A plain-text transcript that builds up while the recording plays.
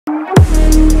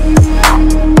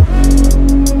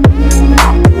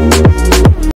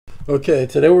Okay,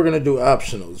 today we're gonna do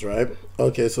optionals, right?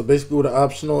 Okay, so basically what an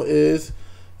optional is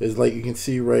like you can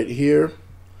see right here,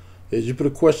 is you put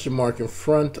a question mark in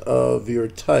front of your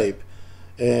type,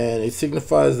 and it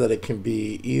signifies that it can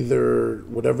be either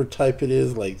whatever type it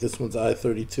is, like this one's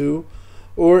I32,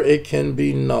 or it can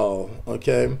be null,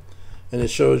 okay? And it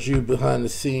shows you behind the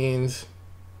scenes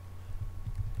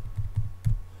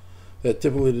that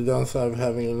typically the downside of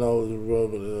having a null is blah,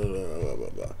 blah, blah,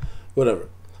 blah, whatever.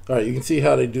 All right, you can see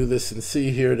how they do this and see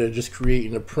here they're just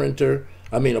creating a pointer,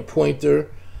 and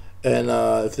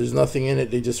if there's nothing in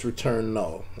it, they just return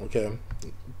null. Okay,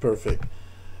 perfect.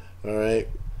 All right,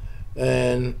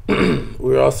 and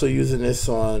we're also using this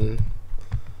on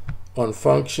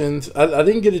functions. I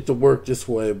didn't get it to work this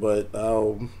way, but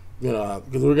I'll,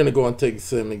 because we're gonna go and take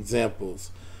some examples.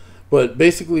 But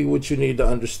basically, what you need to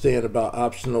understand about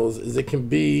optionals is it can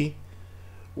be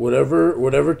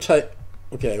whatever type.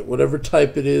 Okay, whatever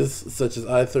type it is, such as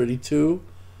I32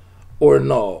 or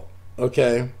null.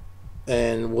 Okay,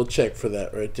 and we'll check for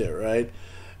that right there, right?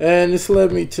 And this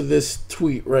led me to this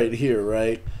tweet right here,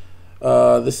 right?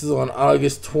 This is on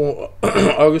August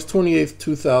 28th,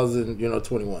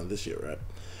 2021, this year, right?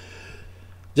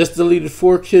 Just deleted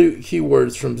 4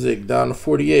 keywords from Zig down to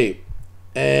 48.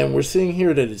 And we're seeing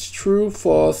here that it's true,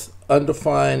 false,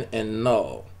 undefined, and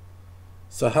null.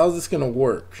 So how's this gonna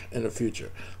work in the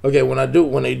future? Okay, when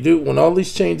all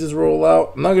these changes roll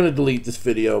out, I'm not gonna delete this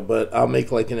video, but I'll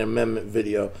make like an amendment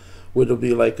video, where it'll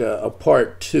be like a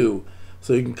part 2,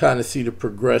 so you can kind of see the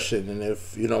progression. And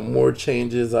if more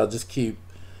changes, I'll just keep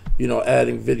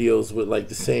adding videos with like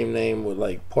the same name with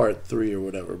like part 3 or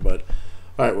whatever. But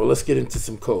all right, well, let's get into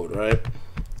some code, right?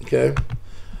 Okay.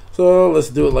 So let's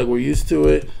do it like we're used to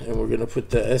it, and we're gonna put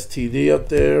the std up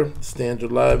there,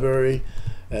 standard library,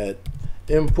 at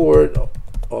import,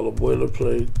 all the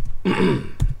boilerplate,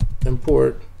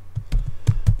 import,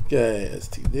 okay,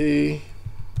 std,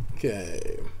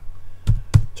 okay,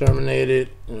 terminate it,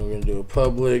 and we're gonna do a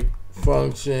public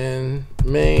function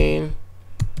main.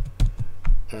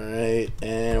 All right,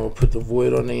 and we'll put the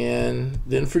void on the end.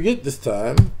 Didn't forget this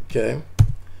time, okay.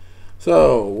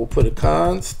 So we'll put a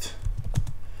const,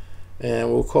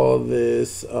 and we'll call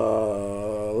this,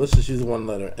 let's just use one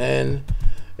letter, N,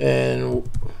 and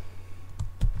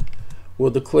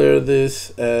we'll declare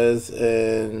this as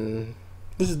an,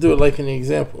 let's just do it like in the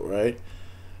example, right?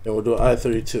 And we'll do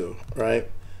I32, right?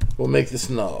 We'll make this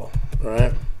null,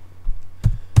 right?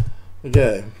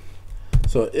 Okay,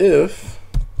 so if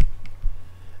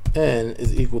N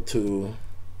is equal to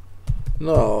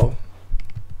null,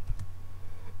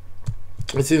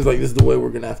 it seems like this is the way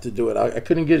we're gonna have to do it. I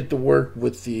couldn't get it to work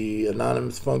with the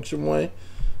anonymous function way,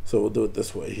 so we'll do it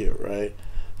this way here, right?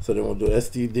 So then we'll do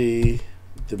std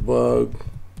debug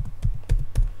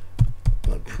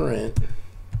print,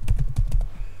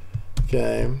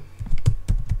 okay.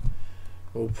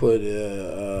 We'll put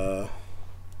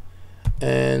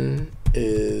n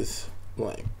is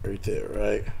blank right there,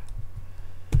 right?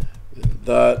 Then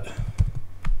dot,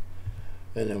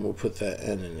 and then we'll put that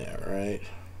n in there, right?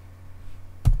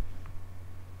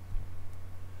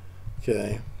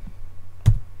 Okay,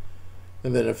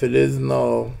 and then if it is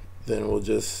null, then we'll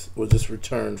just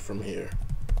return from here.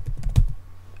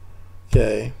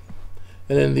 Okay,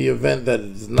 and in the event that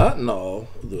it is not null,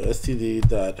 we'll do std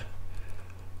dot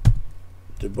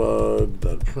debug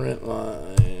dot print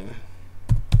line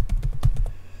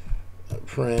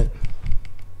print,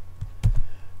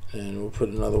 and we'll put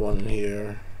another one in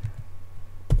here.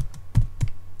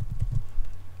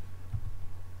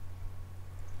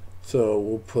 So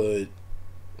we'll put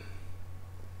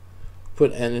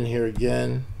n in here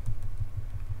again,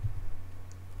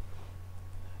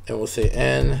 and we'll say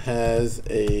n has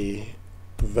a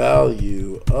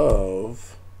value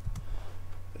of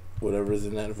whatever is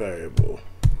in that variable.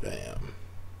 Bam.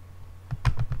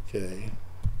 Okay,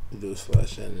 we do a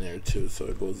slash n there too, so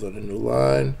it goes on a new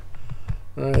line.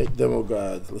 All right, demo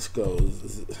guides, let's go.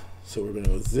 So we're gonna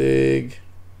go zig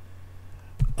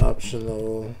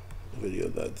optional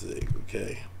video.zig.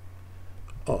 Okay.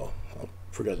 Oh, I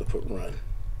forgot to put run.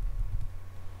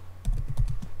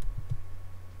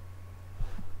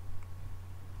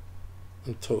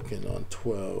 And token on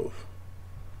 12.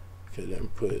 Okay, then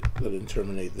let it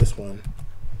terminate this one.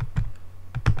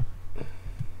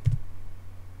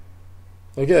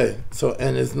 Okay, so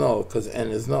n is null because n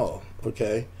is null.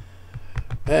 Okay,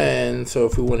 and so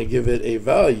if we want to give it a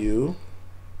value,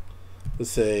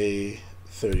 let's say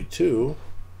 32.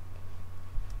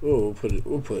 Oh,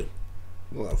 we'll put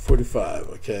 45.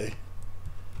 Okay.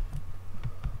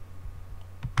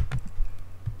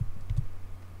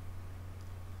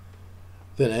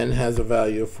 Then n has a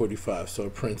value of 45, so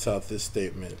it prints out this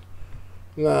statement.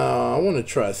 Now I want to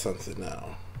try something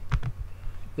now.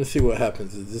 Let's see what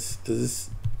happens.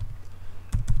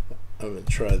 I'm gonna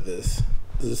try this.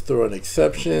 Does this throw an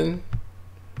exception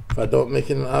if I don't make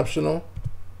it an optional?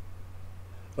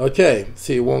 Okay,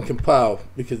 see, it won't compile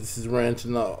because this is ran to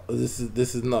null. This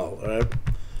is null, all right?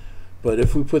 But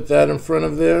if we put that in front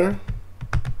of there,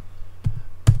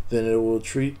 then it will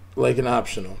treat like an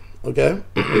optional, okay?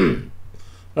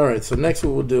 All right, so next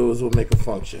what we'll do is we'll make a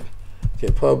function. Okay,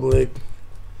 public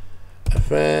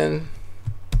fn.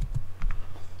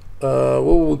 What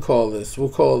will we call this? We'll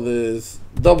call this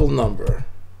double number.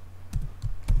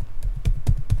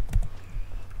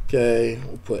 Okay,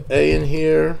 we'll put a in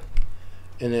here,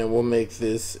 and then we'll make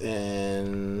this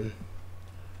an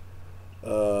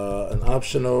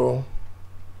optional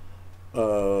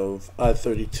of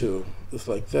I32, just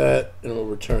like that, and we'll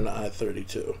return the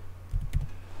I32.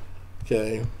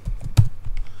 Okay.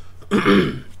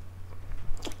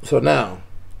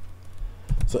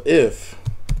 So if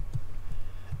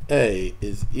a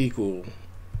is equal,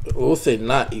 we'll say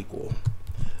not equal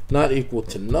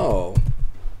to null,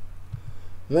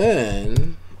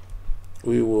 then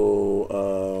we will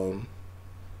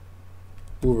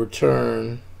we'll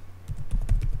return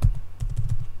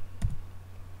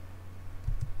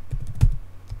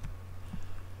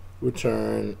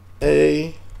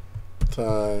a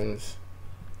times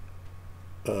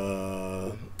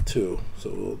 2, so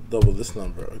we'll double this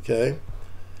number, okay,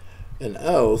 and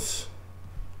else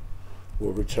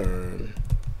we'll return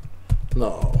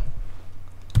null.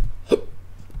 I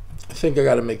think I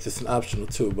got to make this an optional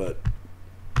too, but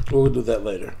we'll do that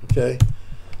later, okay?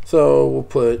 So we'll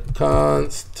put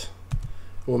const,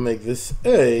 we'll make this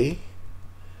a,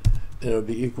 and it'll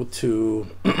be equal to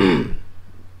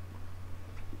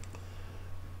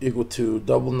equal to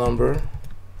double number,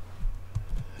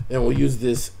 and we'll use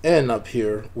this n up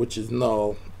here, which is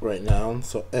null right now,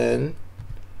 so n.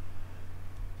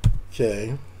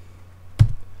 Okay,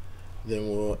 then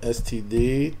we'll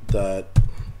std dot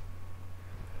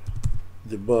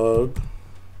debug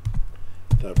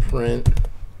dot print.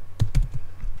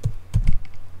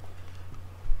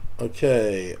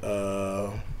 Okay,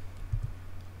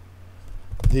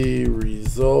 the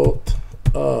result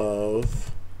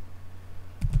of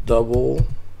double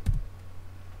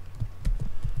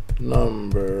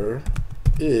number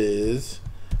is,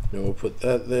 then we'll put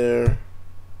that there,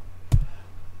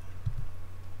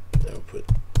 then we'll put,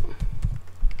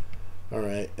 all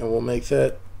right, and we'll make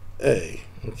that a,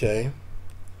 okay?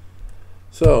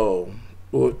 So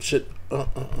what should we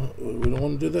don't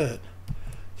want to do that.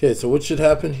 Okay, so what should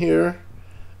happen here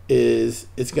is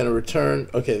it's going to return,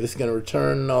 okay, this is going to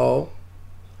return null.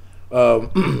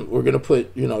 We're going to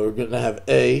put, we're going to have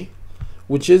a,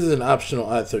 which is an optional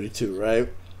I32, right?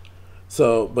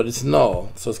 So, but it's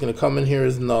null, so it's going to come in here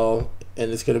as null,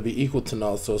 and it's going to be equal to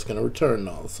null, so it's going to return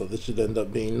null. So this should end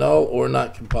up being null or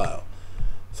not compile.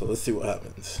 So let's see what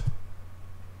happens.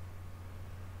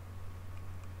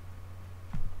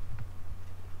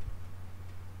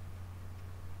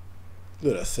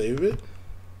 Did I save it?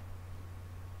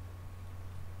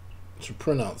 It should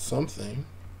print out something.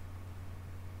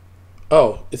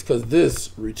 Oh, it's because this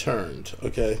returned.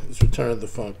 Okay, it's returned the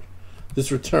function.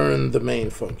 This returned the main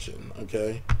function.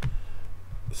 Okay,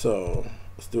 so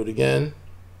let's do it again.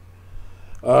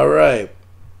 All right,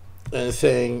 and it's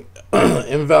saying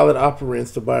invalid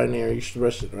operands to binary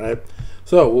expression. Right.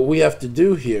 So what we have to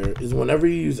do here is whenever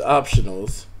you use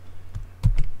optionals,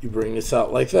 you bring this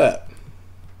out like that.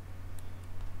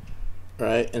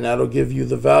 Right, and that'll give you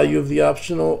the value of the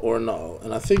optional or null.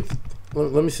 And I think,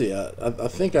 let me see, I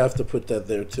think I have to put that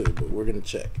there too, but we're gonna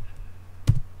check.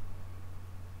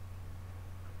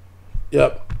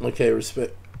 Yep, okay,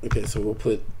 okay, so we'll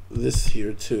put this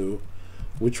here too,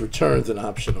 which returns an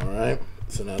optional, right?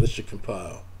 So now this should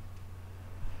compile.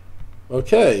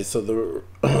 Okay, so the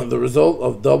result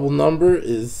of double number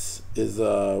is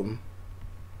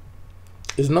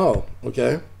null,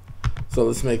 okay? So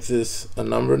let's make this a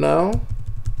number now.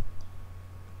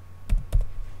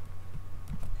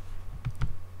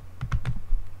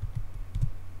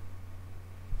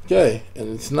 Okay,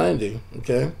 and it's 90,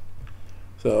 okay?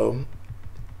 So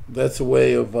that's a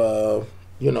way of,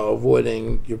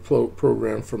 avoiding your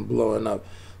program from blowing up.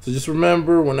 So just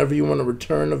remember, whenever you want to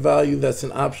return a value that's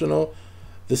an optional,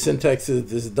 the syntax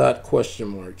is this dot question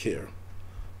mark here,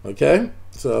 okay?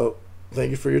 So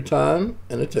thank you for your time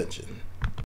and attention.